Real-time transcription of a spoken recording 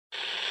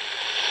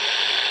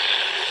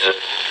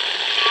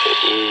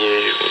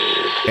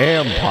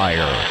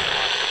Empire.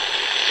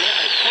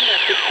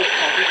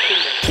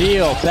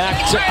 Deal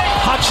back to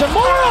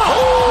Hachimura.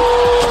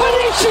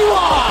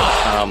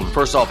 Konnichiwa.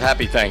 First off,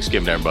 happy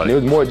Thanksgiving, everybody. It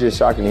was more just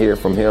shocking to hear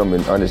from him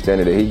and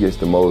understanding that he gets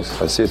the most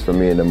assists from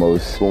me and the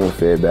most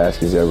spoon-fed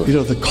baskets ever. You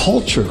know, the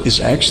culture is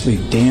actually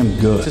damn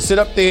good. To sit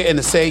up there and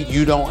to say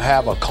you don't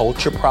have a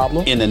culture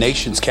problem in the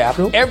nation's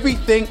capital,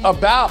 everything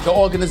about the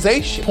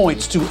organization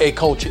points to a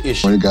culture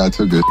issue. One guy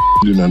took a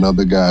in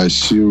another guy's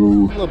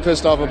shoe. I'm a little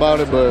pissed off about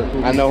it, but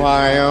I know how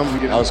I am.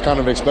 I was kind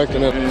of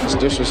expecting it. It's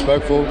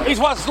disrespectful. It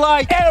was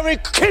like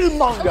Eric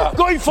Killmonger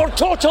going for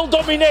total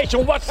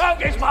domination. What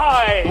hung is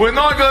mine? We're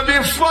not going to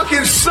be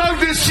fucking sunk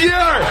this year.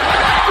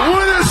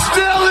 We're the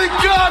Stanley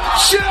Cup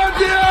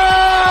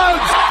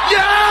champions!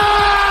 Yeah!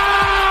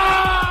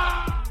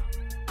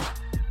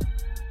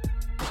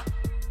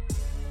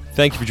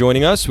 Thank you for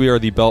joining us. We are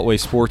the Beltway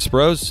Sports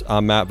Bros.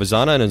 I'm Matt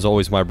Vazana, and as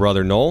always, my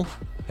brother Noel.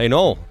 Hey,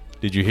 Noel,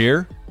 did you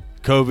hear?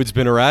 COVID's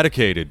been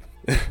eradicated.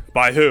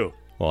 By who?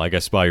 Well, I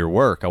guess by your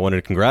work. I wanted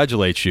to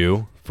congratulate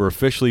you for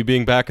officially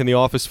being back in the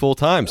office full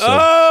time.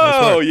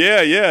 So,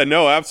 yeah.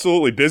 No,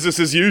 absolutely. Business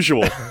as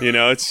usual.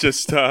 It's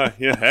just,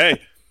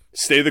 hey,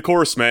 stay the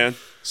course, man.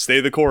 Stay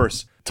the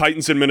course.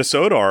 Titans in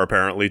Minnesota are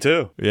apparently,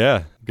 too.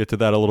 Yeah, get to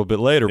that a little bit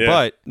later. Yeah.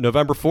 But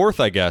November 4th,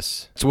 I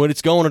guess, it's when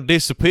it's going to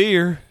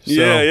disappear. So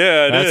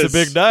yeah, that's a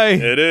big day.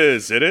 It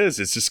is.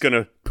 It's just going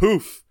to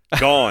poof,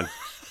 gone.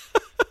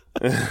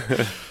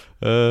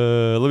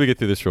 Let me get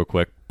through this real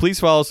quick. Please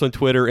follow us on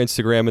Twitter,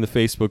 Instagram, and the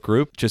Facebook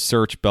group. Just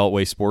search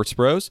Beltway Sports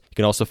Bros. You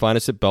can also find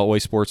us at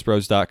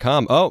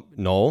beltwaysportsbros.com. Oh,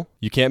 Noel,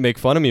 you can't make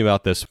fun of me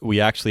about this.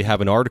 We actually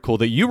have an article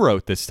that you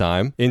wrote this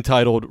time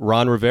entitled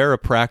Ron Rivera,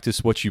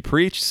 Practice What You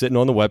Preach, sitting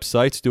on the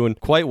website. It's doing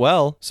quite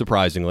well,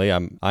 surprisingly.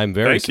 I'm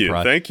very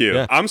surprised. Thank you.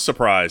 Yeah. I'm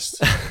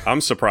surprised.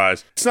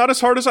 It's not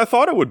as hard as I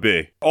thought it would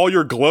be. All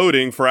your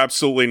gloating for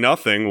absolutely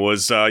nothing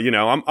was,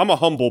 I'm a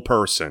humble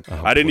person.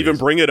 I didn't even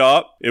bring it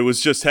up. It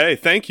was just, hey,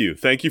 thank you.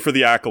 Thank you for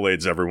the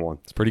accolades, everyone.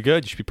 It's pretty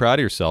good. You should be proud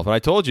of yourself. And I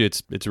told you,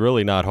 it's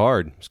really not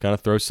hard. Just kind of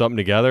throw something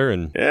together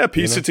and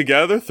piece it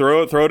together,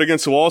 throw it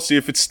against the wall, see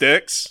if it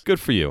sticks. Good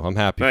for you. I'm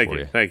happy for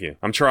you. Thank you.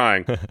 I'm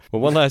trying.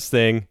 Well, one last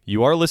thing.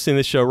 You are listening to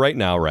the show right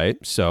now, right?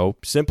 So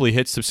simply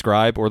hit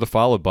subscribe or the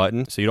follow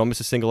button so you don't miss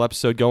a single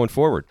episode going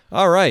forward.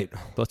 All right,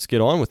 let's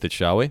get on with it,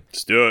 shall we?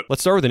 Let's do it.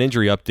 Let's start with an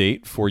injury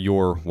update for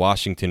your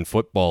Washington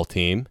football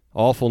team.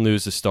 Awful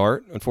news to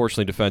start.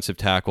 Unfortunately, defensive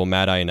tackle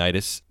Matt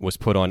Ioannidis was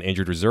put on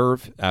injured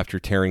reserve after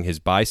tearing his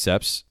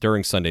biceps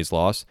during Sunday's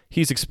loss.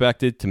 He's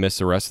expected to miss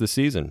the rest of the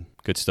season.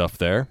 Good stuff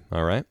there.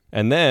 All right.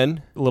 And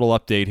then a little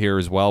update here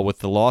as well. With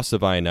the loss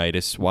of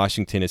Ioannidis,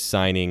 Washington is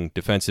signing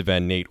defensive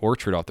end Nate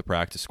Orchard off the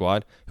practice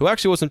squad, who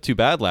actually wasn't too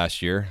bad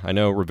last year. I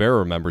know Rivera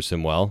remembers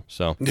him well.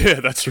 So yeah,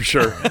 that's for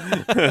sure.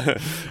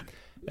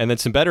 And then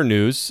some better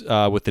news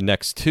with the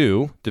next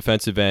two.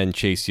 Defensive end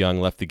Chase Young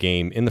left the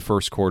game in the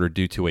first quarter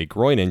due to a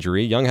groin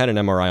injury. Young had an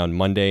MRI on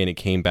Monday, and it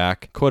came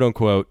back,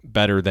 quote-unquote,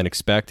 better than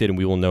expected, and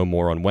we will know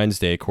more on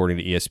Wednesday, according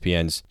to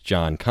ESPN's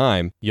John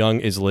Keim. Young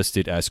is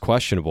listed as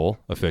questionable,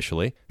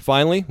 officially.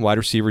 Finally, wide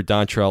receiver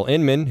Dontrell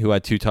Inman, who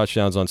had 2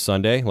 touchdowns on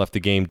Sunday, left the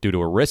game due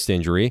to a wrist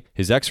injury.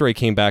 His x-ray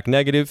came back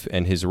negative,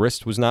 and his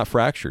wrist was not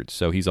fractured,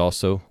 so he's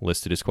also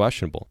listed as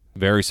questionable.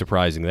 Very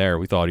surprising there.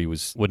 We thought he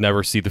would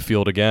never see the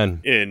field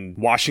again. In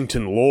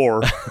Washington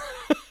lore,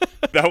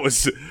 that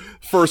was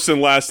first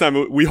and last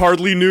time. We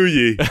hardly knew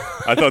ye.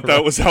 I thought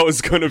that was how it was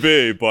going to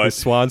be. But the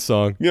swan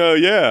song.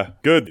 Yeah,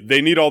 good.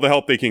 They need all the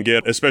help they can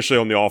get, especially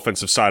on the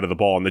offensive side of the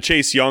ball. And the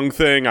Chase Young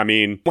thing, I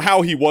mean,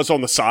 how he was on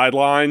the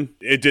sideline,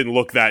 it didn't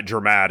look that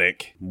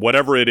dramatic.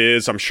 Whatever it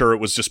is, I'm sure it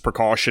was just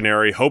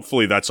precautionary.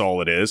 Hopefully that's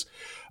all it is.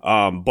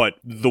 But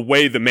the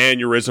way the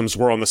mannerisms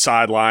were on the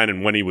sideline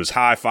and when he was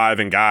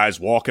high-fiving guys,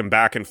 walking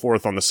back and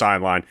forth on the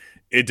sideline,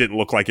 it didn't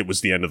look like it was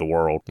the end of the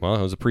world. Well,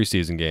 it was a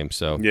preseason game,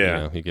 so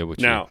you get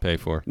what you pay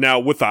for. Now,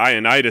 with the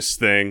Ioannidis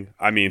thing,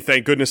 I mean,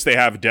 thank goodness they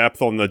have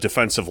depth on the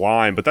defensive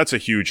line, but that's a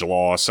huge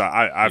loss.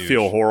 I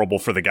feel horrible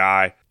for the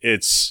guy.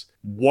 It's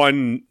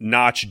one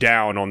notch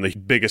down on the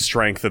biggest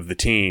strength of the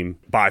team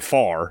by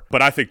far,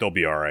 but I think they'll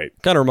be all right.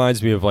 Kind of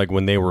reminds me of like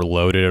when they were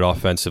loaded at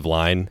offensive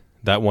line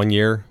that one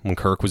year when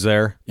Kirk was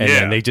there. And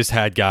then they just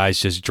had guys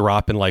just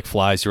dropping like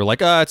flies. You were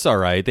like, it's all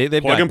right. They've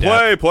plug got and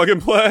depth. plug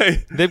and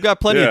play. They've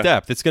got plenty of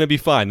depth. It's going to be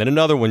fine. Then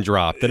another one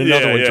dropped. Then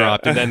another one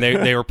dropped. And then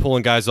they were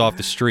pulling guys off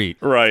the street.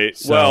 Right.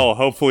 So. Well,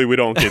 hopefully we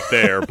don't get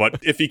there. But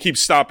if he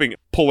keeps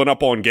pulling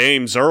up on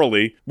games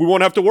early, we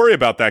won't have to worry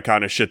about that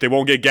kind of shit. They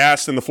won't get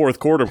gassed in the fourth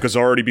quarter because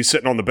they'll already be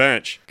sitting on the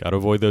bench. Got to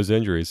avoid those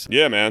injuries.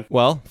 Yeah, man.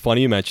 Well,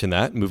 funny you mentioned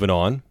that. Moving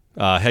on.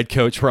 Head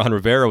coach Ron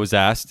Rivera was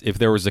asked if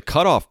there was a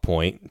cutoff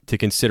point to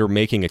consider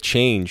making a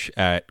change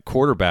at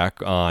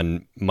quarterback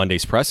on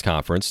Monday's press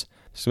conference.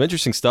 Some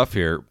interesting stuff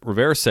here.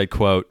 Rivera said,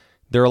 quote,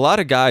 "There are a lot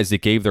of guys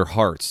that gave their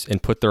hearts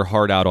and put their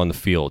heart out on the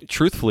field.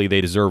 Truthfully, they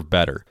deserve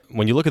better.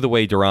 When you look at the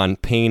way Daron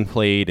Payne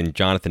played and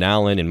Jonathan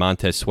Allen and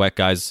Montez Sweat,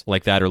 guys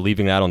like that are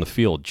leaving that on the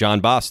field.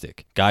 John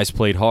Bostic, guys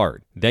played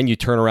hard. Then you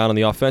turn around on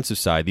the offensive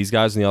side. These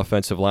guys on the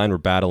offensive line were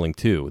battling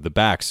too. The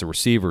backs, the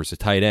receivers, the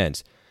tight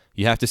ends.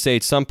 You have to say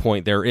at some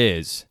point there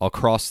is. I'll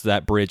cross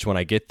that bridge when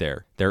I get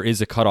there. There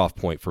is a cutoff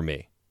point for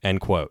me,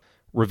 end quote.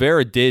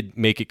 Rivera did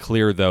make it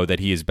clear, though, that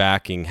he is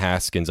backing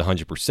Haskins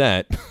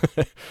 100%,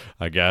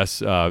 I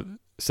guess.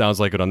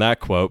 Sounds like it on that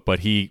quote, but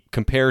he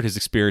compared his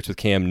experience with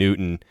Cam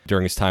Newton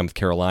during his time with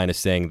Carolina,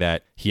 saying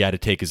that he had to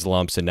take his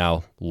lumps and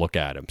now look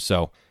at him.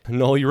 So,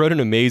 Noel, you wrote an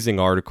amazing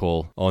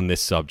article on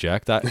this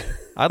subject.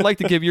 I'd like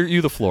to give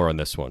you the floor on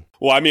this one.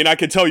 Well, I mean, I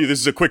can tell you this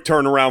is a quick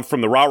turnaround from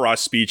the rah-rah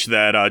speech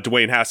that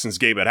Dwayne Haskins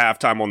gave at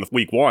halftime on the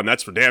week one.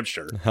 That's for damn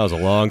sure. That was a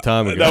long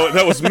time ago.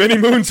 That was many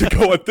moons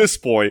ago at this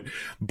point.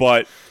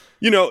 But,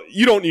 you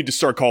don't need to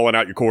start calling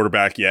out your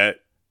quarterback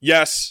yet.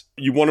 Yes,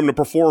 you want him to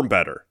perform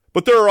better.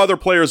 But there are other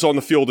players on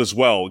the field as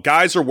well.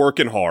 Guys are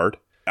working hard.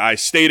 I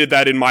stated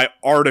that in my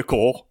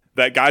article,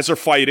 that guys are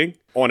fighting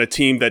on a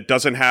team that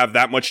doesn't have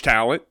that much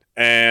talent.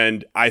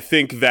 And I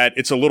think that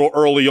it's a little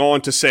early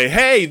on to say,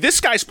 hey, this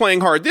guy's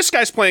playing hard,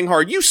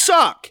 you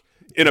suck,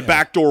 in a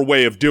backdoor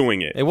way of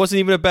doing it. It wasn't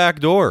even a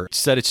backdoor. It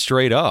said it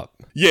straight up.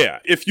 Yeah,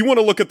 if you want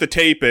to look at the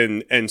tape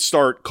and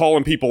start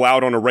calling people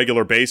out on a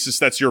regular basis,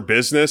 that's your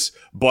business.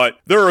 But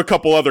there are a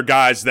couple other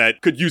guys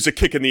that could use a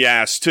kick in the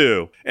ass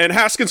too. And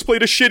Haskins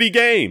played a shitty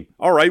game.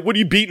 All right, what are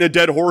you beating a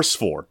dead horse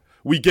for?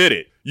 We get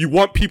it. You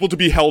want people to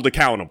be held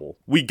accountable.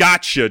 We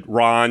gotcha,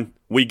 Ron.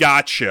 We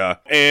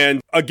gotcha.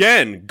 And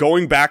again,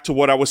 going back to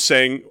what I was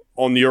saying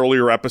on the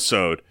earlier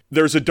episode,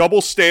 there's a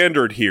double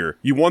standard here.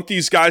 You want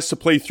these guys to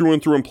play through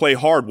and through and play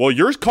hard. Well,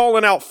 you're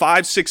calling out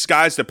 5-6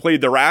 guys that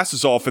played their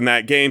asses off in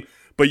that game,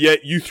 but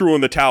yet you threw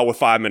in the towel with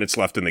 5 minutes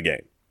left in the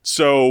game.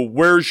 So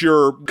where's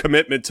your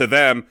commitment to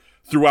them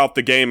throughout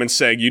the game and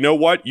saying, you know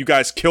what, you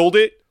guys killed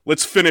it,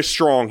 let's finish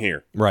strong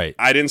here. Right.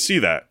 I didn't see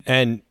that.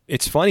 And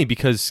it's funny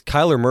because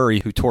Kyler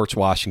Murray, who torched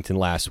Washington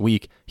last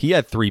week, he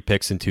had 3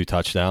 picks and 2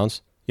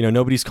 touchdowns.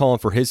 Nobody's calling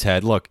for his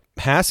head. Look,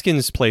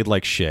 Haskins played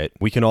like shit.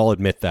 We can all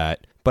admit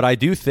that. But I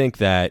do think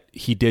that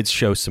he did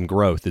show some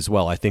growth as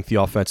well. I think the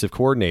offensive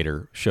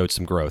coordinator showed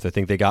some growth. I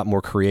think they got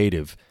more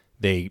creative.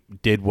 They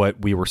did what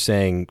we were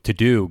saying to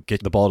do,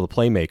 get the ball to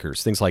the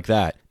playmakers, things like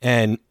that.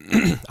 And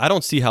I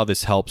don't see how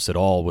this helps at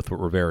all with what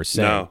Rivera's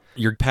saying. No.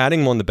 You're patting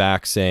him on the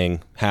back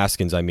saying,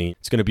 Haskins,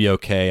 it's going to be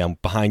okay. I'm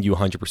behind you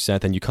 100%.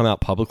 Then you come out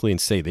publicly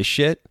and say this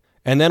shit.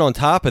 And then on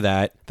top of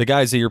that, the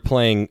guys that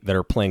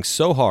are playing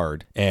so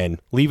hard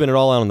and leaving it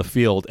all out on the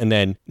field and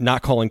then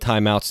not calling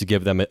timeouts to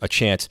give them a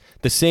chance,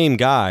 the same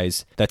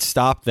guys that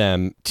stopped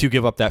them to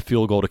give up that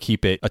field goal to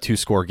keep it a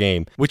 2-score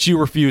game, which you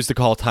refuse to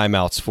call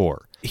timeouts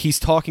for. He's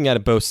talking out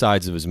of both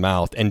sides of his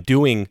mouth and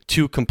doing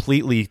 2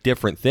 completely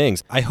different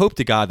things. I hope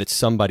to God that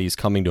somebody's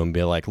coming to him and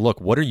be like,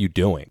 look, what are you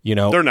doing?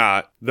 They're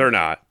not.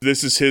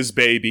 This is his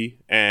baby,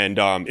 and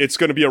it's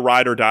going to be a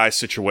ride or die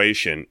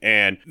situation.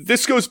 And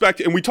this goes back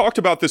to, and we talked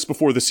about this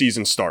before the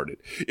season started.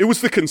 It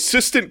was the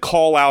consistent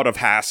call out of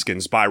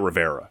Haskins by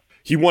Rivera.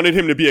 He wanted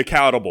him to be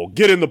accountable,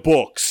 get in the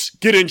books,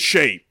 get in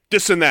shape,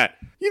 this and that.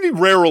 You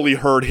rarely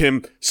heard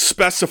him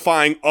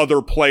specifying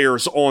other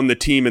players on the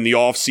team in the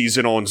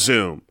offseason on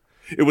Zoom.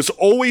 It was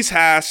always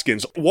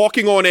Haskins,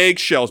 walking on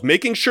eggshells,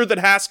 making sure that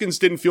Haskins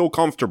didn't feel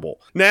comfortable.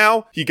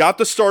 Now, he got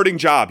the starting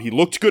job. He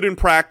looked good in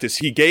practice.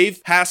 He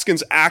gave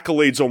Haskins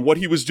accolades on what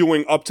he was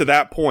doing up to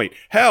that point.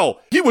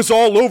 Hell, he was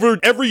all over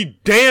every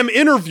damn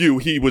interview.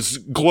 He was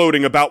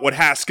gloating about what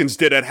Haskins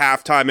did at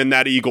halftime in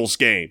that Eagles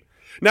game.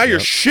 Now you're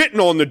shitting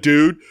on the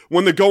dude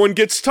when the going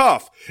gets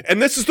tough.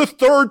 And this is the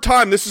 3rd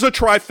time. This is a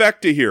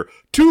trifecta here.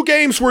 2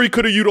 games where he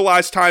could have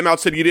utilized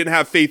timeouts that he didn't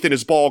have faith in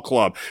his ball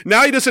club.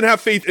 Now he doesn't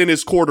have faith in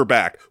his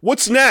quarterback.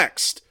 What's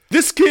next?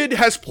 This kid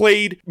has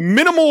played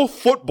minimal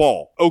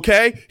football,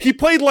 okay? He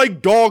played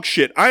like dog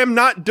shit. I am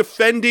not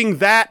defending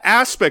that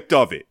aspect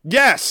of it.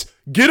 Yes,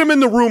 get him in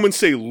the room and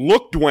say,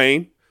 look,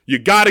 Dwayne, you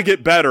gotta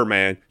get better,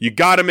 man. You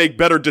gotta make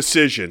better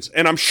decisions.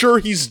 And I'm sure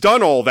he's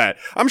done all that.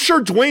 I'm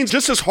sure Dwayne's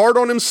just as hard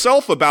on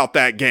himself about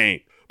that game.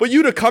 But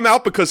you to come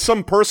out because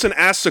some person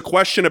asks a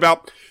question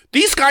about,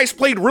 these guys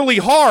played really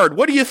hard,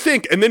 what do you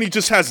think? And then he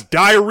just has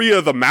diarrhea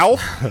of the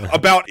mouth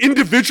about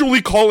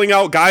individually calling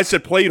out guys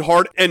that played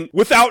hard and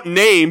without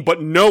name,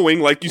 but knowing,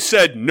 like you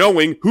said,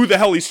 knowing who the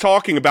hell he's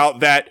talking about,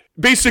 that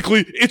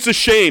basically, it's a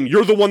shame.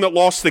 You're the one that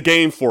lost the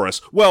game for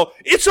us. Well,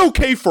 it's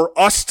okay for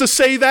us to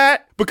say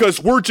that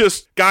because we're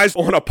just guys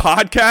on a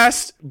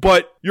podcast,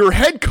 but your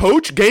head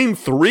coach, game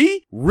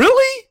 3?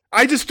 Really?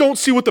 I just don't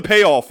see what the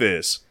payoff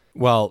is.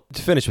 Well,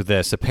 to finish with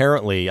this,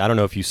 apparently, I don't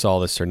know if you saw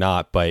this or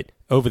not, but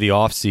over the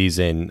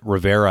offseason,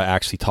 Rivera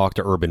actually talked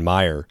to Urban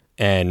Meyer,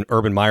 and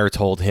Urban Meyer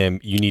told him,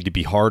 you need to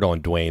be hard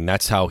on Dwayne.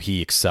 That's how he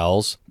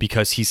excels,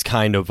 because he's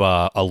kind of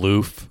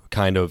aloof,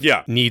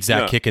 needs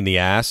that kick in the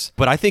ass.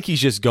 But I think he's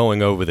just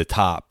going over the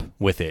top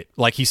with it.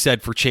 Like he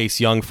said for Chase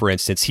Young, for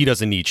instance, he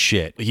doesn't need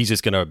shit. He's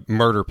just going to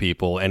murder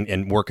people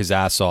and work his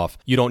ass off.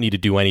 You don't need to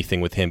do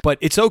anything with him. But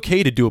it's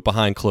okay to do it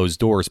behind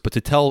closed doors. But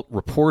to tell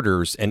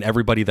reporters and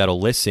everybody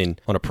that'll listen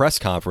on a press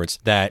conference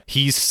that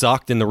he's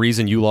sucked and the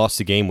reason you lost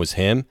the game was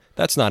him,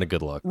 that's not a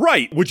good look.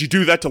 Right. Would you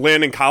do that to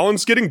Landon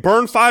Collins getting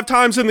burned 5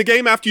 times in the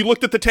game after you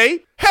looked at the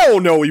tape?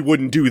 Hell no, he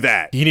wouldn't do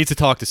that. He needs to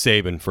talk to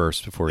Saban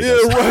first before he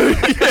does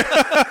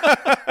that.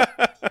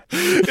 Right.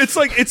 It's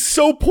like, it's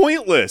so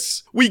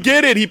pointless. We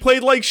get it. He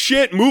played like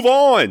shit. Move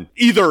on.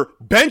 Either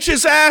bench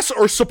his ass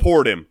or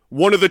support him.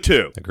 One of the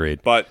two.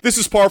 Agreed. But this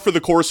is par for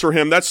the course for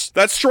him. That's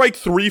strike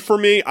 3 for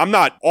me. I'm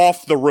not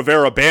off the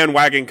Rivera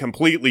bandwagon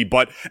completely,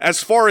 but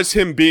as far as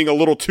him being a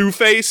little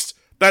two-faced,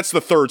 that's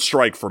the 3rd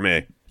strike for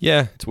me.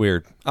 Yeah, it's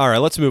weird. All right,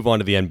 let's move on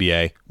to the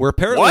NBA. Where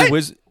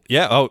apparently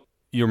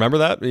you remember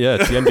that? Yeah,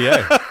 it's the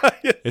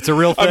NBA. It's a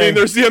real thing. I mean,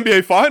 there's the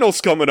NBA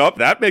Finals coming up.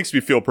 That makes me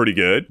feel pretty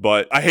good,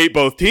 but I hate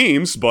both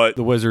teams, but...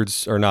 The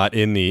Wizards are not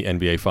in the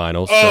NBA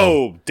Finals.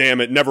 Oh,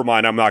 damn it. Never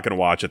mind. I'm not going to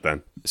watch it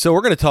then. So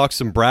we're going to talk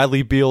some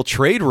Bradley Beal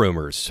trade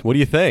rumors. What do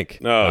you think?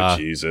 Oh,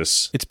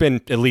 Jesus. It's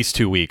been at least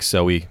 2 weeks,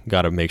 so we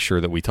got to make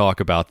sure that we talk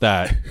about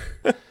that.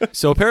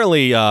 So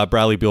apparently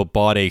Bradley Beal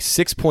bought a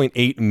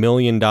 $6.8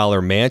 million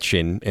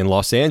mansion in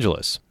Los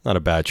Angeles. Not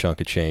a bad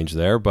chunk of change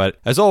there, but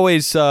as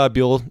always,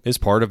 Beal is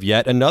part of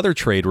yet another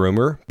trade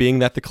rumor, being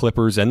that the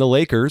Clippers and the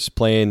Lakers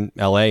play in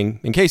LA,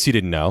 in case you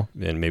didn't know,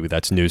 and maybe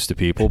that's news to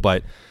people,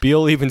 but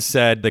Beal even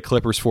said the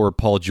Clippers forward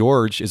Paul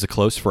George is a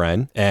close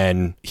friend,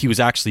 and he was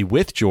actually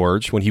with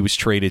George when he was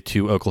traded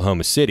to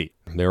Oklahoma City.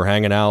 They were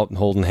hanging out and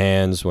holding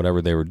hands,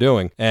 whatever they were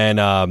doing.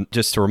 And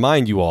just to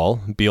remind you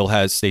all, Beal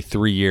has a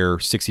 3-year,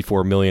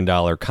 $64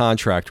 million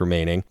contract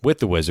remaining with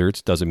the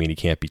Wizards. Doesn't mean he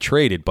can't be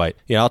traded, but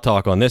I'll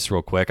talk on this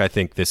real quick. I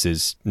think this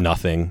is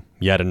nothing.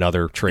 Yet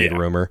another trade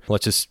rumor.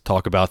 Let's just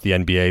talk about the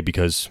NBA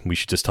because we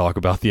should just talk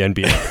about the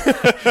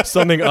NBA.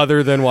 Something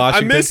other than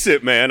Washington. I miss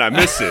it, man. I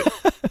miss it.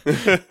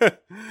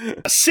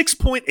 A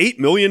 $6.8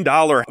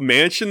 million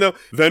mansion, though.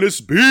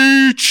 Venice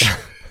Beach.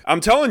 I'm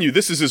telling you,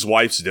 this is his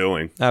wife's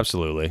doing.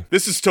 Absolutely.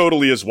 This is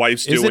totally his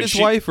wife's doing. Is it his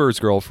wife or his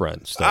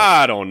girlfriend? Still?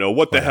 I don't know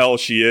what the hell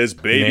she is.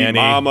 Baby Nanny.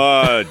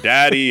 mama,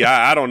 daddy.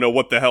 I don't know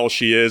what the hell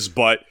she is,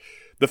 but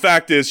the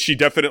fact is she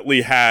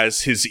definitely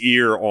has his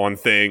ear on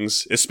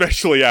things,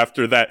 especially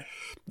after that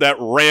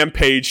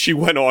rampage she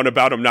went on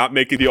about him not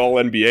making the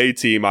All-NBA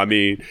team. I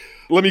mean,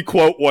 let me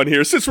quote one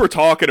here. Since we're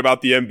talking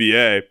about the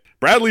NBA,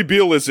 Bradley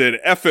Beal is an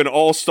effing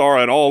all-star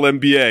and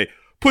All-NBA.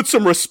 Put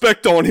some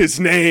respect on his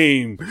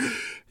name.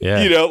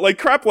 Yeah. Like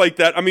crap like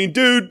that. I mean,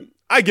 dude,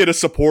 I get a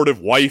supportive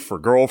wife or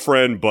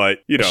girlfriend, but,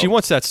 She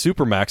wants that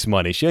Supermax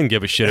money. She didn't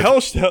give a shit.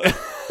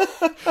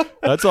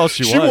 That's all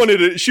she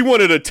wants. She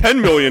wanted a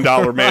 $10 million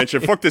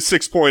mansion. Fuck this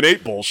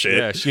 6.8 bullshit.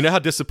 Yeah, you know how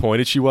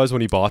disappointed she was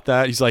when he bought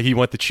that? He's like, he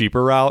went the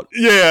cheaper route.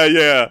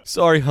 Yeah.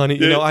 Sorry, honey.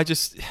 The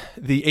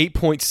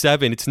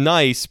 8.7, it's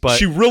nice, but...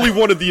 She really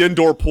wanted the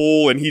indoor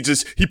pool, and he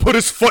put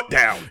his foot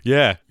down.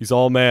 Yeah, he's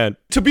all man.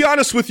 To be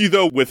honest with you,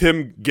 though, with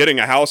him getting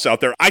a house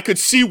out there, I could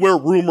see where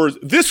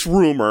this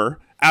rumor...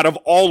 out of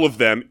all of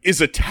them, is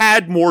a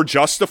tad more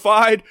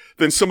justified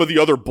than some of the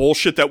other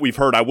bullshit that we've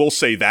heard. I will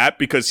say that,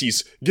 because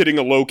he's getting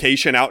a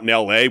location out in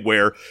LA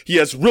where he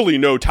has really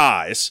no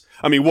ties.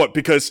 I mean, what?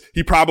 Because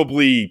he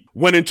probably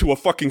went into a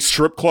fucking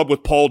strip club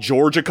with Paul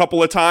George a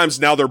couple of times.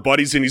 Now they're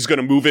buddies and he's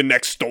going to move in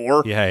next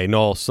door. Yeah, hey,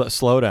 Noel,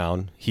 slow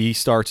down. He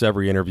starts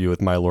every interview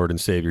with my Lord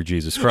and Savior,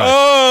 Jesus Christ.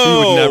 Oh, he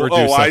would never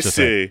do such a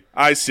thing.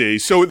 I see.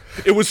 So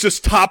it was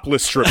just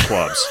topless strip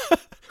clubs.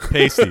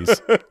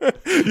 Pasties.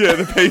 Yeah,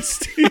 the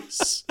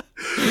pasties.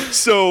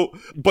 So,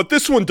 but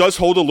this one does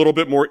hold a little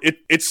bit more.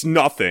 It's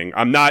nothing.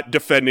 I'm not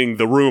defending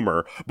the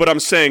rumor, but I'm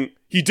saying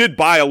he did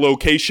buy a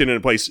location in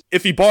a place.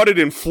 If he bought it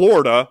in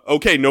Florida,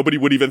 okay, nobody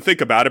would even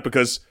think about it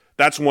because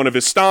that's one of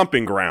his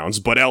stomping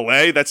grounds. But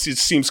LA, it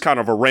seems kind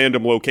of a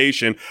random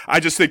location. I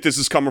just think this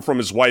is coming from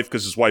his wife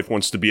because his wife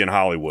wants to be in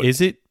Hollywood.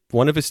 Is it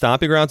one of his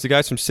stomping grounds? The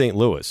guy's from St.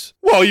 Louis.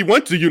 Well, he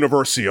went to the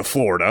University of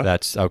Florida.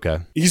 That's okay.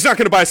 He's not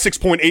going to buy a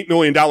 $6.8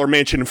 million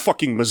mansion in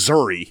fucking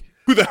Missouri.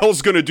 Who the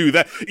hell's going to do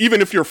that?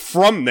 Even if you're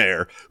from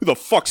there, who the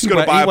fuck's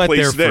going to buy a place there?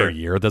 He went there for a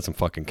year. It doesn't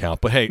fucking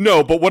count. But hey.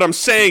 No, but what I'm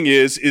saying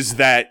is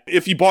that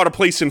if he bought a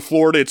place in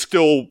Florida, it's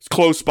still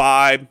close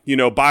by.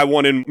 Buy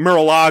one in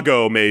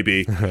Mar-a-Lago,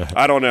 maybe.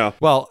 I don't know.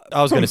 Well,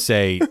 I was going to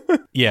say,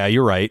 yeah,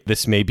 you're right.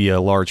 This may be a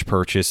large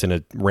purchase in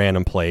a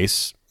random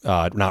place.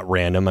 Not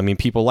random. I mean,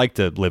 people like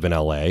to live in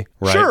LA,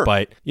 right? Sure.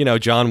 But,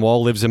 John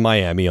Wall lives in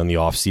Miami on the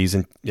off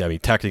season. I mean,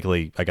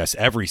 technically, I guess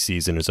every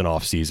season is an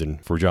off season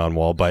for John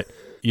Wall, but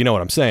you know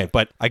what I'm saying.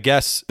 But I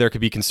guess there could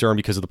be concern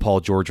because of the Paul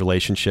George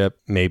relationship,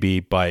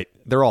 maybe, but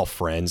they're all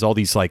friends. All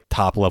these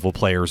top level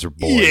players are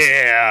boys.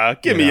 Yeah,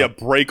 give me a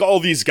break. All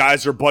these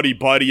guys are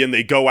buddy and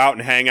they go out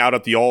and hang out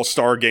at the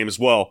All-Star game as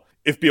well.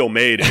 If Beal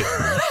made it.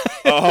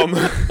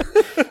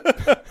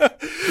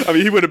 I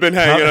mean, he would have been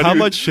hanging out. How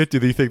much shit do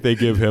they think they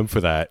give him for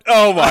that?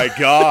 Oh my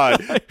God.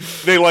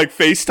 They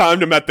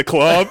FaceTimed him at the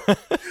club.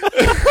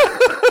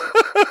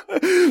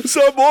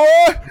 So, boy,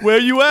 where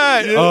you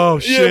at? Yeah, oh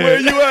shit. Yeah, where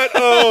you at?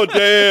 Oh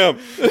damn.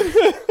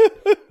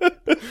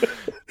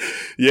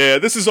 Yeah,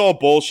 this is all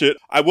bullshit.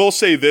 I will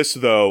say this,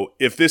 though.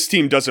 If this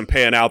team doesn't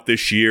pan out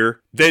this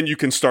year, then you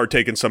can start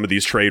taking some of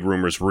these trade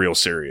rumors real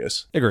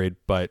serious. Agreed,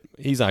 but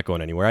he's not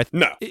going anywhere.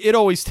 No. It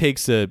always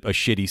takes a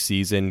shitty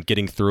season,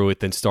 getting through it,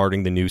 then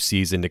starting the new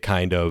season to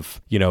kind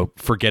of,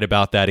 forget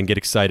about that and get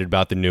excited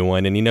about the new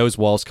one. And he knows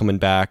Wall's coming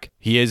back.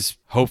 He is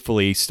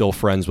hopefully still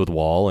friends with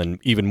Wall, and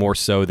even more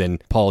so than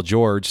Paul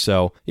George.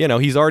 So,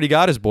 he's already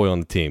got his boy on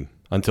the team.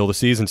 until the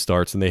season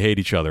starts and they hate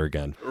each other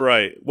again.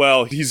 Right.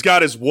 Well, he's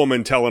got his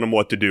woman telling him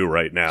what to do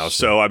right now.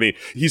 So, I mean,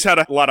 he's had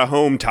a lot of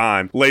home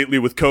time lately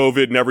with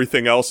COVID and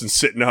everything else and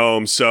sitting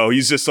home. So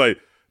he's just like,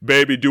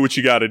 baby, do what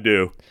you got to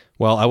do.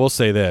 Well, I will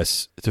say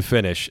this to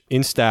finish.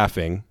 In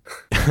staffing,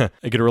 I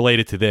could relate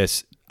it to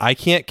this. I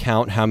can't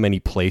count how many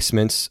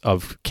placements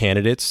of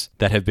candidates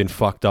that have been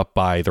fucked up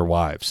by their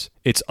wives.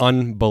 It's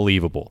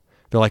unbelievable.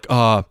 They're like,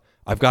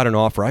 I've got an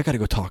offer. I got to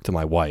go talk to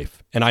my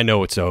wife. And I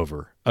know it's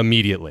over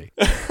immediately.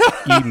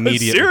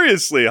 Immediately.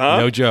 Seriously, huh?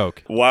 No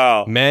joke.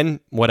 Wow. Men,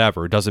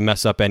 whatever. It doesn't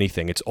mess up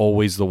anything. It's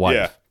always the wife.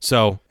 Yeah.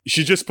 So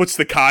she just puts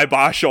the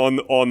kibosh on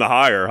the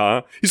hire,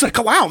 huh? He's like,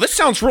 oh, wow, this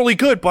sounds really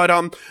good, but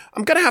I'm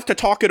going to have to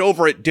talk it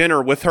over at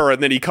dinner with her.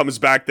 And then he comes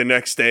back the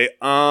next day.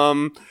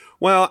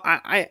 Well,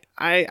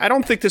 I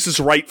don't think this is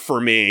right for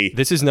me.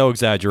 This is no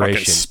exaggeration.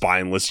 Fucking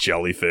spineless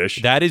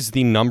jellyfish. That is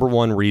the number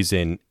one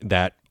reason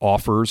that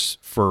offers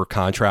for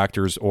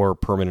contractors or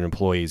permanent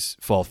employees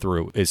fall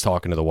through is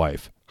talking to the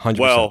wife. 100%.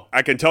 Well,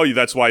 I can tell you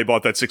that's why he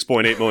bought that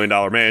 $6.8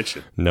 million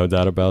mansion. No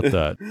doubt about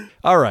that.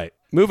 All right.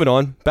 Moving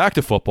on, back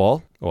to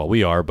football. Well,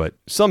 we are, but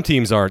some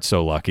teams aren't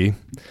so lucky.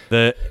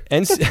 The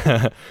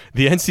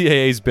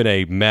NCAA's been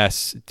a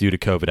mess due to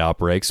COVID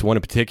outbreaks. One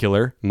in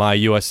particular, my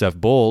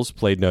USF Bulls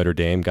played Notre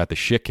Dame, got the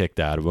shit kicked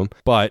out of them.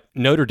 But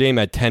Notre Dame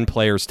had 10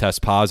 players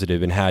test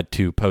positive and had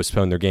to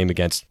postpone their game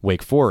against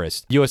Wake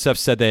Forest. USF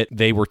said that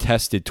they were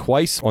tested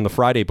twice on the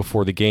Friday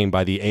before the game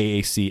by the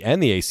AAC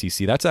and the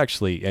ACC. That's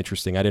actually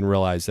interesting. I didn't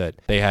realize that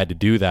they had to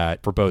do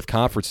that for both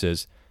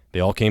conferences. They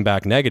all came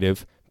back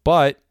negative.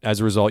 But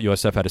as a result,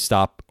 USF had to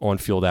stop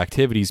on-field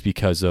activities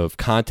because of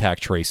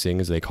contact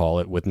tracing, as they call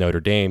it, with Notre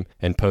Dame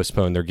and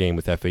postpone their game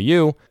with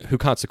FAU, who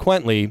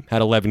consequently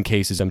had 11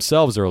 cases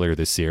themselves earlier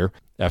this year,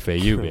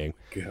 FAU being.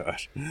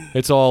 Gosh.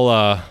 It's all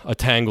a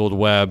tangled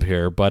web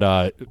here. But,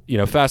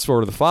 fast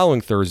forward to the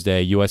following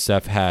Thursday,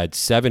 USF had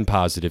 7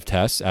 positive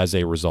tests as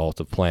a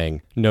result of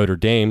playing Notre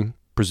Dame,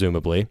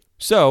 presumably.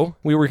 So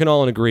we can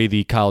all agree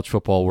the college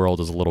football world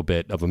is a little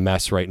bit of a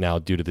mess right now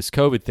due to this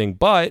COVID thing,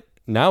 but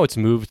now it's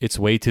moved its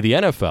way to the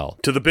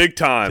NFL. To the big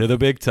time.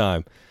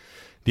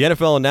 The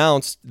NFL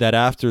announced that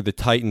after the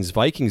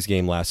Titans-Vikings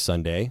game last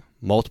Sunday,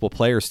 multiple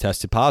players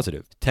tested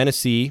positive.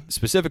 Tennessee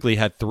specifically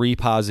had 3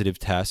 positive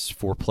tests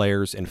for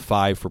players and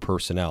 5 for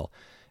personnel.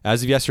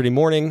 As of yesterday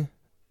morning,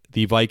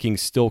 the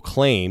Vikings still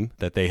claim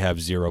that they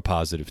have 0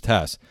 positive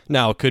tests.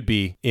 Now, it could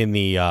be in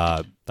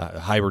the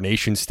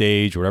hibernation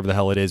stage, or whatever the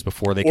hell it is,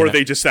 before they can... Or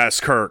they just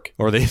ask Kirk.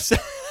 Or they...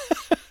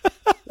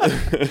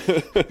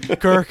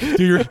 Kirk,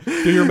 do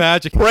your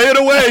magic. Pray it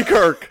away,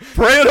 Kirk.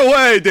 Pray it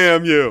away,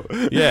 damn you.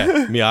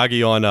 Yeah,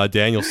 Miyagi on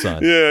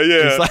Danielson.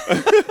 Yeah.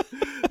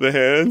 The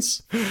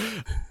hands.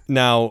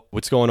 Now,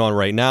 what's going on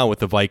right now with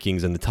the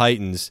Vikings and the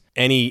Titans,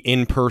 any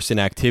in-person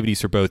activities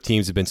for both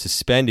teams have been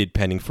suspended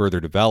pending further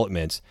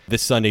developments.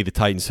 This Sunday, the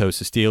Titans host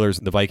the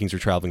Steelers. The Vikings are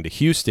traveling to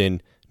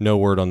Houston. No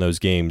word on those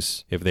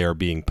games, if they are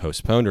being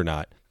postponed or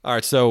not. All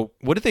right, so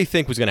what did they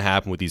think was going to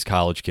happen with these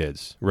college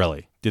kids,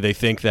 really? Did they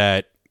think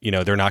that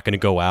they're not going to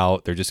go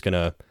out. They're just going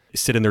to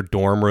sit in their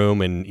dorm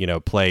room and,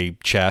 play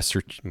chess,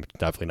 or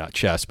definitely not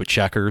chess, but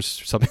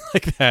checkers, something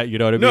like that. You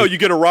know what I mean? No, you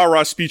get a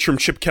rah-rah speech from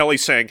Chip Kelly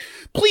saying,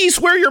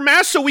 please wear your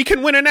mask so we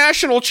can win a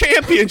national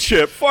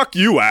championship. Fuck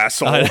you,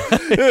 asshole.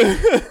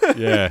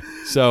 Yeah.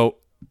 So,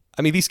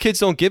 I mean, these kids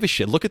don't give a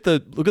shit. Look at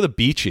the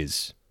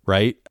beaches,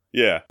 right?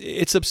 Yeah.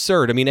 It's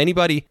absurd. I mean,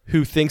 anybody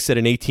who thinks that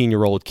an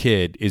 18-year-old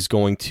kid is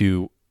going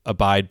to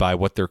abide by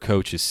what their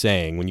coach is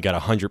saying when you got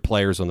 100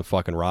 players on the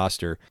fucking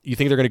roster, you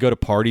think they're going to go to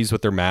parties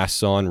with their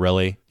masks on?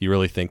 Really? You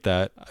really think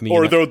that? I mean,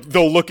 or they're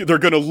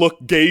going to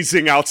look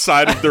gazing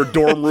outside of their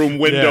dorm room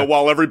window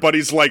while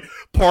everybody's like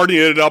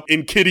partying it up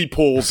in kiddie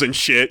pools and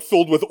shit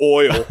filled with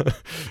oil.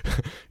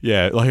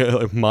 Yeah,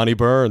 like Monty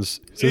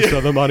Burns.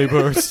 The Monty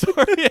Burns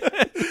story.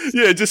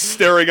 Yeah, just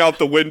staring out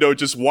the window,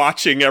 just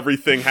watching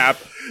everything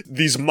happen.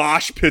 These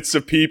mosh pits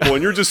of people,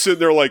 and you're just sitting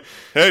there like,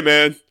 hey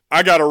man,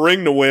 I got a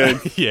ring to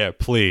win. Yeah,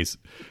 please.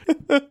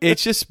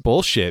 It's just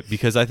bullshit,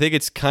 because I think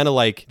it's kind of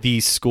like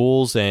these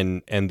schools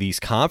and these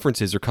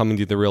conferences are coming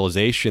to the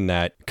realization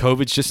that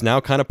COVID's just now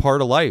kind of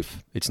part of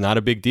life. It's not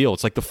a big deal.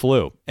 It's like the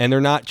flu. And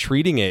they're not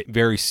treating it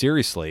very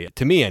seriously,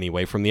 to me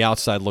anyway, from the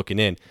outside looking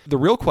in. The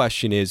real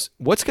question is,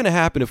 what's going to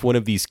happen if one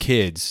of these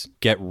kids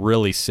get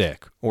really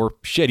sick or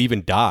shit,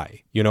 even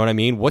die? You know what I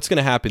mean? What's going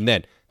to happen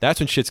then? That's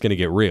when shit's going to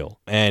get real.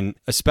 And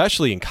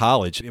especially in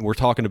college, we're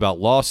talking about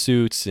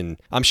lawsuits, and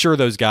I'm sure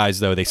those guys,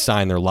 though, they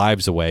sign their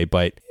lives away.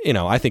 But,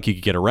 I think you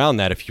could get around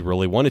that if you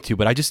really wanted to.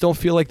 But I just don't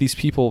feel like these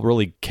people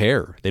really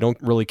care. They don't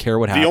really care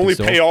what happens. The only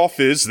payoff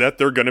is that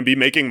they're going to be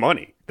making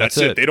money. That's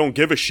it. it. They don't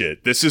give a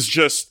shit. This is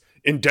just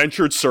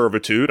indentured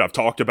servitude. I've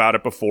talked about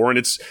it before, and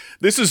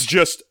this is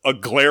just a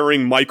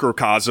glaring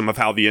microcosm of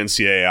how the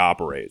NCAA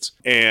operates.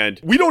 And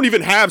we don't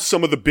even have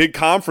some of the big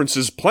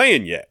conferences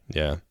playing yet.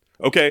 Yeah.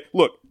 Okay,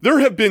 look, there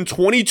have been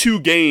 22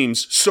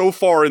 games so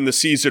far in the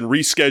season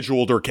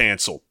rescheduled or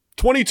canceled.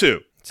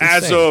 22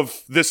 as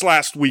of this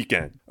last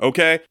weekend,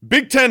 okay?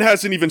 Big Ten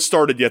hasn't even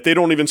started yet. They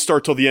don't even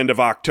start till the end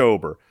of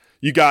October.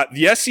 You got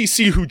the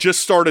SEC, who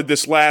just started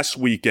this last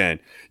weekend.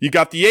 You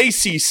got the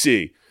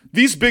ACC.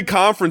 These big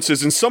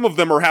conferences, and some of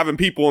them are having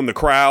people in the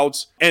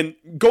crowds. And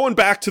going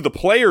back to the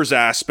players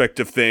aspect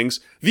of things,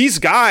 these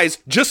guys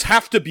just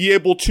have to be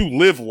able to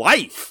live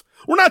life.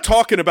 We're not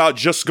talking about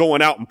just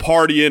going out and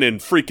partying and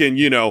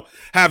freaking,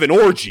 having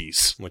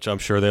orgies. Which I'm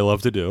sure they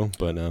love to do,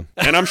 but... And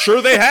I'm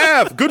sure they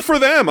have. Good for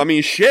them. I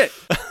mean, shit.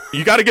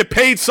 You got to get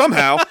paid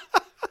somehow.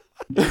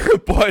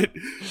 But,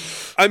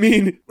 I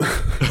mean...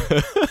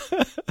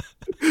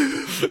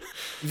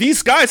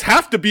 These guys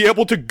have to be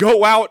able to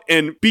go out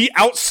and be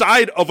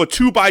outside of a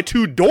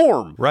 2x2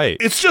 dorm. Right.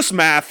 It's just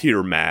math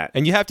here, Matt.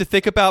 And you have to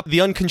think about the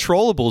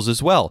uncontrollables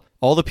as well.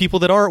 All the people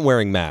that aren't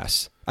wearing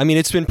masks. I mean,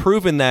 it's been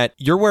proven that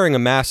you're wearing a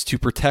mask to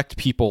protect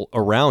people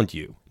around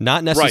you,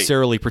 not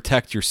necessarily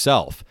protect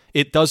yourself.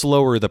 It does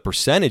lower the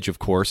percentage, of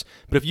course,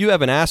 but if you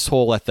have an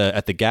asshole at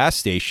the gas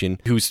station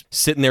who's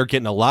sitting there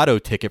getting a lotto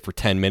ticket for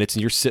 10 minutes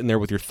and you're sitting there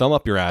with your thumb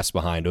up your ass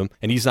behind him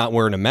and he's not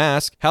wearing a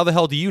mask, how the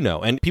hell do you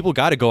know? And people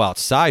got to go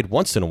outside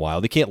once in a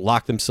while. They can't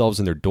lock themselves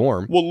in their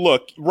dorm. Well,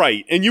 look,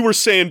 right. And you were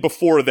saying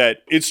before that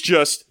it's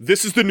just,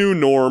 this is the new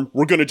norm.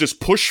 We're going to just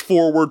push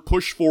forward,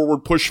 push forward,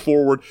 push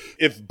forward.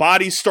 If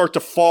bodies start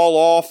to fall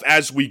off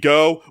as we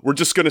go, we're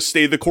just going to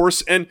stay the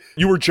course. And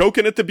you were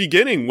joking at the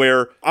beginning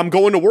where I'm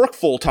going to work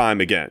full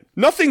time again.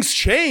 Nothing's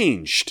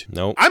changed.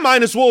 Nope. I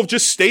might as well have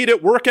just stayed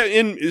at work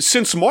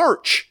since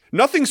March.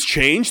 Nothing's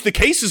changed. The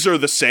cases are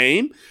the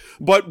same,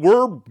 but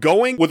we're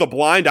going with a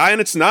blind eye, and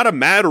it's not a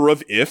matter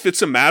of if,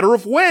 it's a matter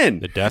of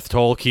when. The death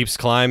toll keeps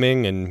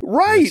climbing, and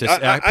right.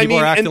 People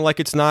are acting like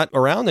it's not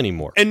around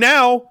anymore. And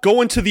now,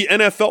 going to the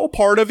NFL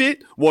part of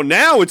it, well,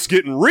 now it's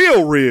getting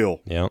real.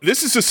 Yeah.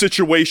 This is a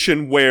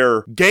situation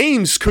where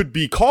games could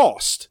be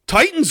cost.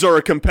 Titans are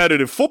a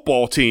competitive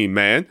football team,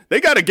 man. They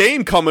got a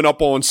game coming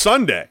up on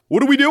Sunday.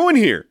 What are we doing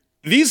here?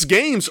 These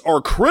games are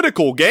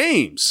critical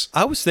games.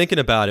 I was thinking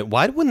about it.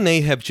 Why wouldn't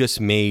they have just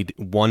made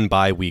one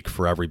bye week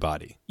for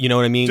everybody? You know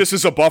what I mean? Just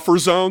as a buffer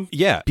zone?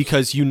 Yeah,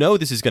 because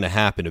this is going to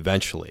happen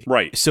eventually.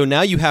 Right. So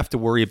now you have to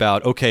worry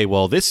about, okay,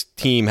 well, this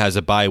team has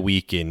a bye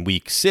week in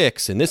week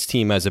 6, and this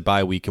team has a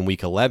bye week in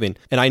week 11.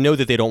 And I know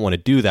that they don't want to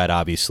do that,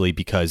 obviously,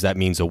 because that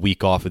means a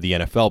week off of the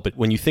NFL. But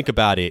when you think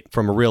about it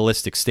from a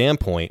realistic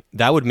standpoint,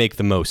 that would make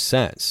the most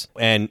sense.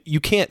 And you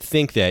can't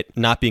think that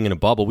not being in a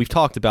bubble, we've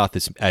talked about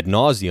this ad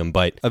nauseum,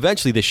 but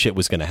eventually this shit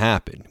was going to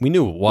happen. We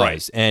knew it was.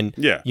 Right. And,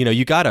 yeah.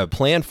 You got to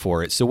plan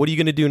for it. So what are you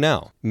going to do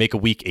now? Make a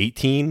week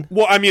 18?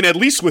 Well, I mean, at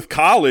least with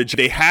college,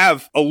 they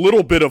have a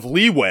little bit of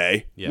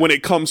leeway when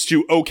it comes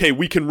to, okay,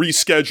 we can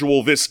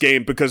reschedule this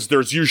game because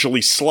there's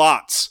usually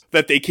slots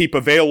that they keep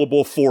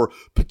available for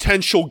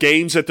potential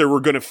games that they were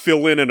going to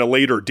fill in at a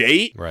later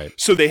date. Right.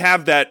 So they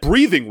have that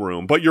breathing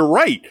room. But you're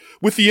right.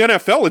 With the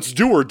NFL, it's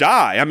do or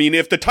die. I mean,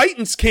 if the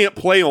Titans can't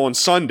play on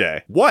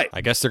Sunday, what?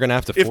 I guess they're going to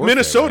have to If forfeit,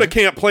 Minnesota right?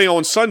 can't play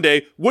on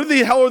Sunday, what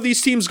the hell are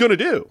these teams going to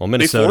do? Well,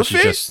 Minnesota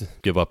should just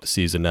give up the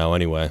season now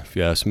anyway, if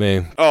you ask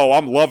me. Oh,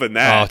 I'm loving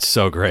that. Oh, it's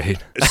so great.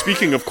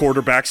 Speaking of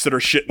quarterbacks that are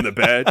shit in the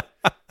bed.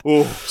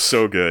 Oh,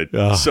 so good.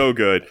 So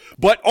good.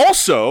 But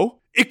also,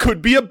 it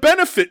could be a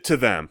benefit to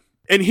them.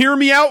 And hear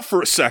me out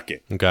for a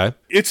second. Okay.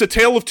 It's a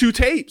tale of two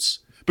tapes.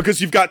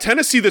 Because you've got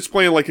Tennessee that's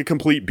playing like a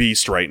complete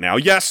beast right now.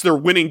 Yes, they're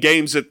winning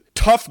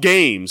tough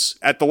games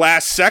at the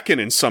last second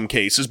in some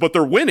cases, but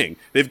they're winning.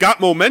 They've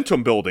got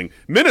momentum building.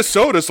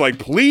 Minnesota's like,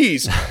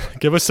 please.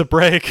 Give us a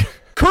break.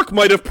 Kirk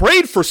might have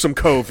prayed for some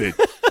COVID.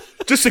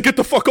 Just to get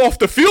the fuck off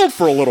the field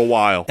for a little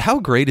while. How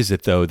great is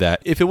it, though,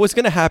 that if it was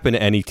going to happen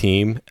to any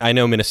team, I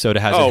know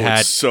Minnesota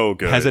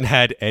hasn't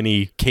had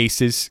any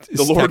cases.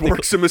 The Lord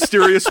works in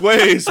mysterious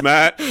ways,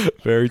 Matt.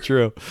 Very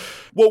true.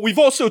 Well, we've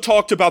also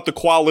talked about the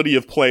quality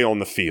of play on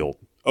the field.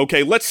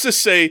 Okay, let's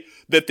just say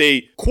that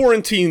they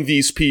quarantine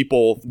these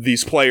people,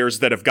 these players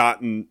that have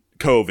gotten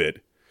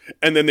COVID,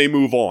 and then they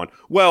move on.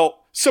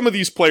 Well, some of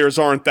these players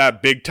aren't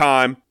that big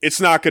time.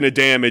 It's not going to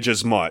damage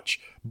as much.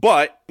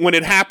 But when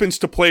it happens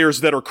to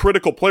players that are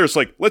critical players,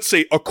 like let's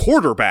say a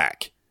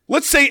quarterback,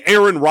 let's say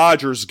Aaron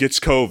Rodgers gets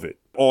COVID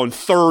on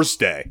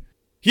Thursday.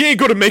 He ain't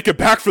going to make it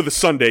back for the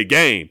Sunday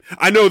game.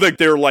 I know that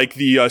they're like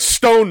the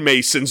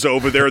stonemasons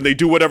over there and they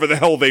do whatever the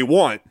hell they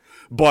want.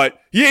 But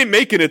he ain't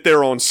making it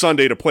there on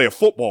Sunday to play a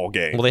football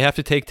game. Well, they have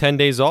to take 10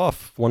 days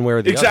off one way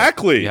or the other.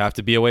 Exactly. You have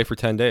to be away for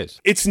 10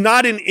 days. It's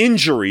not an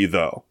injury,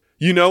 though.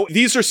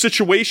 These are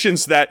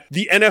situations that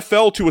the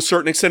NFL, to a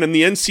certain extent, and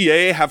the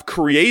NCAA have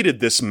created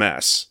this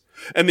mess.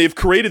 And they've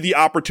created the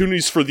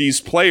opportunities for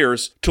these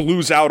players to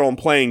lose out on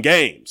playing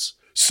games.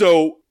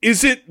 So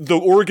is it the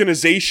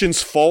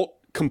organization's fault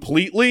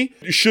completely?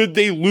 Should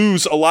they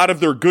lose a lot of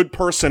their good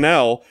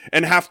personnel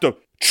and have to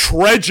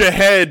trudge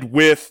ahead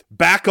with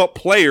backup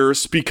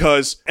players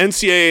because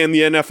NCAA and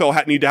the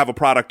NFL need to have a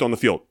product on the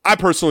field? I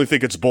personally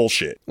think it's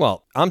bullshit.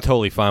 Well, I'm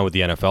totally fine with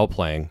the NFL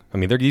playing. I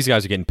mean, these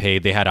guys are getting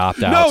paid. They had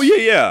opt-outs. No,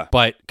 yeah.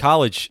 But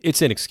college,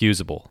 it's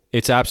inexcusable.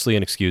 It's absolutely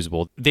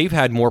inexcusable. They've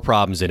had more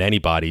problems than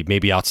anybody,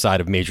 maybe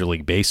outside of Major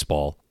League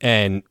Baseball.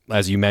 And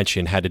as you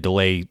mentioned, had to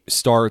delay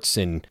starts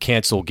and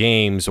cancel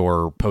games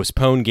or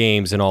postpone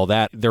games and all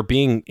that. They're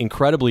being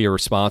incredibly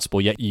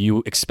irresponsible, yet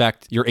you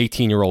expect your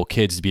 18-year-old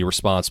kids to be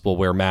responsible,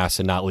 wear masks,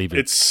 and not leave it.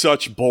 It's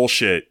such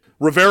bullshit.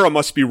 Rivera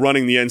must be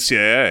running the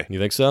NCAA. You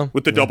think so?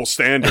 With the double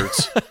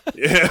standards.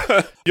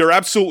 Yeah. You're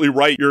absolutely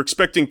right. You're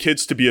expecting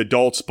kids to be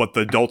adults, but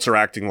the adults are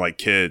acting like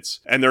kids.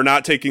 And they're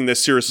not taking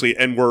this seriously.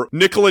 And we're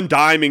nickel and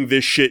diming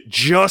this shit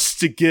just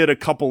to get a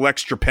couple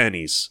extra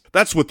pennies.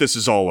 That's what this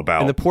is all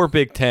about. And the poor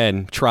Big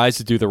Ten tries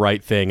to do the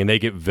right thing, and they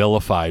get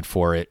vilified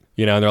for it.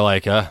 You know, and they're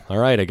like, all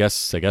right, I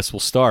guess we'll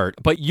start.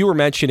 But you were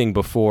mentioning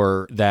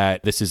before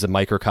that this is a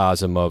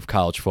microcosm of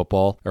college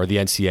football, or the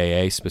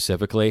NCAA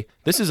specifically.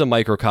 This is a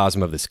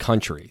microcosm of this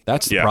country.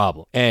 That's the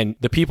problem. And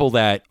the people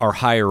that are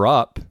higher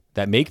up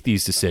that make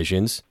these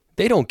decisions,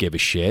 they don't give a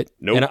shit.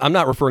 Nope. And I'm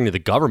not referring to the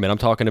government. I'm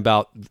talking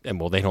about, and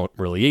well, they don't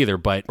really either,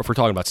 but if we're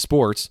talking about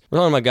sports, we're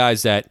talking about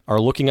guys that are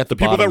looking at the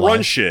people bottom that line.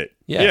 run shit.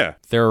 Yeah.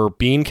 They're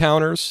bean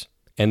counters,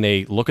 and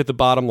they look at the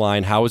bottom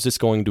line. How is this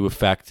going to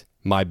affect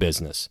my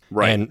business?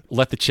 Right. And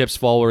let the chips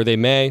fall where they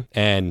may,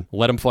 and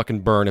let them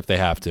fucking burn if they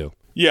have to.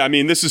 Yeah, I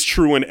mean, this is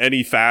true in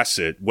any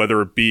facet,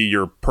 whether it be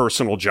your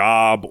personal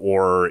job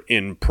or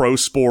in pro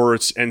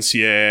sports,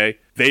 NCAA.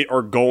 They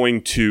are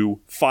going to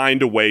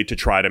find a way to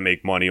try to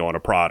make money on a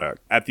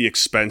product at the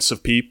expense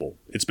of people.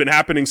 It's been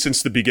happening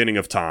since the beginning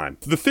of time.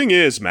 The thing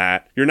is,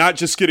 Matt, you're not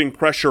just getting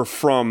pressure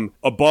from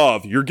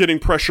above, you're getting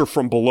pressure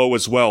from below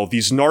as well.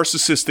 These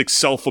narcissistic,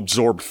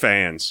 self-absorbed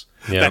fans.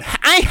 Yeah. That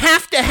I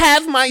have to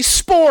have my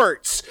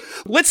sports.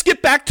 Let's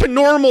get back to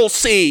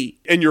normalcy.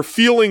 And you're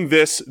feeling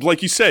this,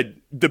 like you said,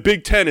 the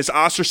Big Ten is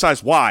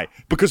ostracized. Why?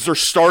 Because they're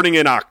starting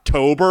in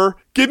October?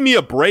 Give me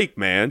a break,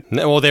 man.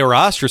 Well, they were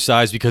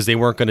ostracized because they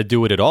weren't going to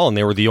do it at all, and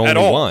they were the only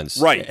ones.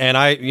 Right. And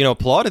I,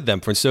 applauded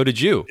them for, and so did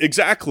you.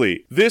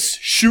 Exactly. This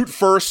shoot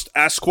first,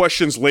 ask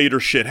questions later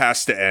shit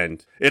has to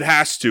end. It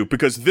has to,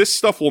 because this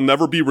stuff will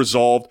never be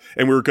resolved,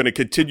 and we're going to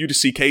continue to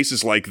see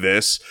cases like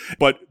this,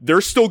 but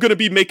they're still going to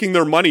be making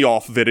their money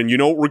off of it, and you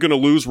know what we're going to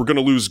lose? We're going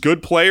to lose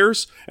good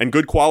players and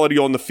good quality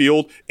on the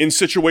field in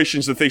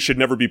situations that they should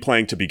never be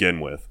playing to begin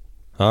with.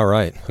 All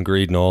right.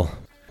 Agreed, Noel.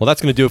 Well,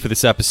 that's going to do it for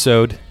this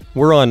episode.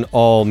 We're on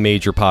all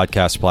major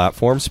podcast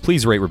platforms.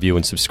 Please rate, review,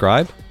 and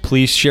subscribe.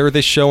 Please share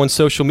this show on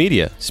social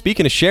media.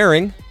 Speaking of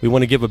sharing, we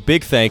want to give a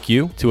big thank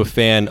you to a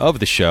fan of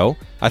the show.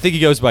 I think he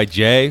goes by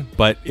Jay,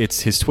 but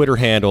his Twitter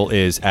handle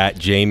is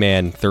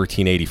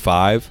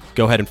 @jman1385.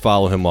 Go ahead and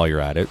follow him while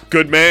you're at it.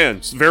 Good man.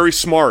 It's very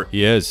smart.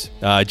 He is.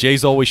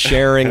 Jay's always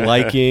sharing,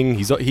 liking.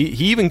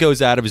 He even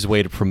goes out of his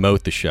way to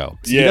promote the show.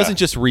 So He doesn't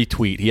just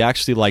retweet. He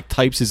actually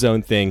types his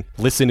own thing.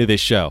 Listen to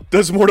this show.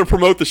 Does more to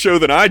promote the show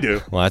than I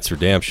do. Well, that's for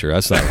damn sure.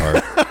 That's not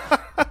hard.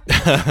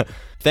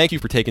 Thank you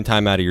for taking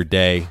time out of your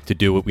day to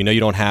do it. We know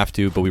you don't have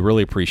to, but we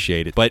really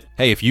appreciate it. But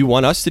hey, if you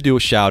want us to do a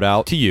shout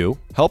out to you,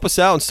 help us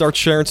out and start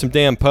sharing some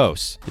damn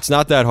posts. It's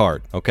not that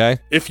hard, okay?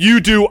 If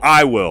you do,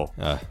 I will.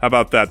 How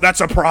about that?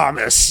 That's a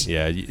promise.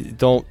 Yeah,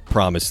 don't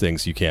promise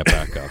things you can't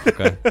back up,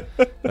 okay?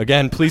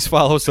 Again, please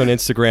follow us on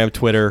Instagram,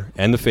 Twitter,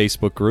 and the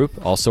Facebook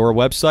group. Also our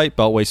website,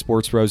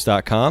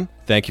 beltwaysportsbros.com.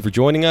 Thank you for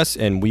joining us,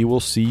 and we will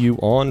see you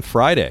on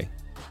Friday.